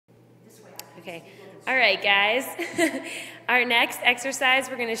Okay. All right, guys. Our next exercise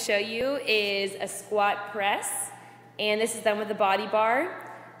we're going to show you is a squat press, and this is done with the body bar.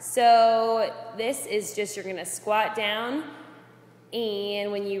 So this is just, you're going to squat down,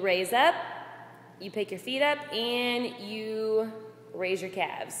 and when you raise up, you pick your feet up and you raise your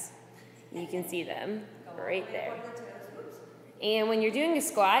calves. You can see them right there. And when you're doing a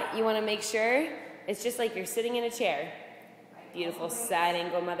squat, you want to make sure it's just like you're sitting in a chair. Beautiful side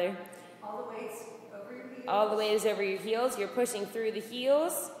angle, mother. All the weights over your heels. All the weights over your heels. You're pushing through the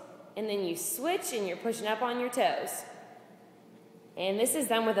heels, and then you switch and you're pushing up on your toes. And this is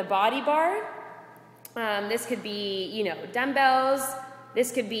done with a body bar. This could be, dumbbells.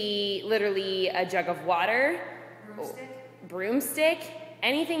 This could be literally a jug of water. Broomstick.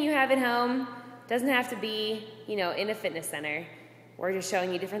 Anything you have at home. Doesn't have to be, in a fitness center. We're just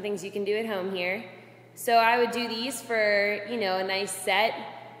showing you different things you can do at home here. So I would do these for, a nice set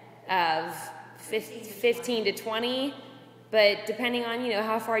of 15 to 20. But depending on,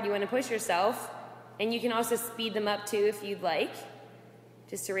 how far you want to push yourself. And you can also speed them up too if you'd like.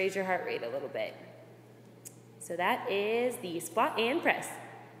 Just to raise your heart rate a little bit. So that is the squat and press.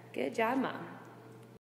 Good job, Mom.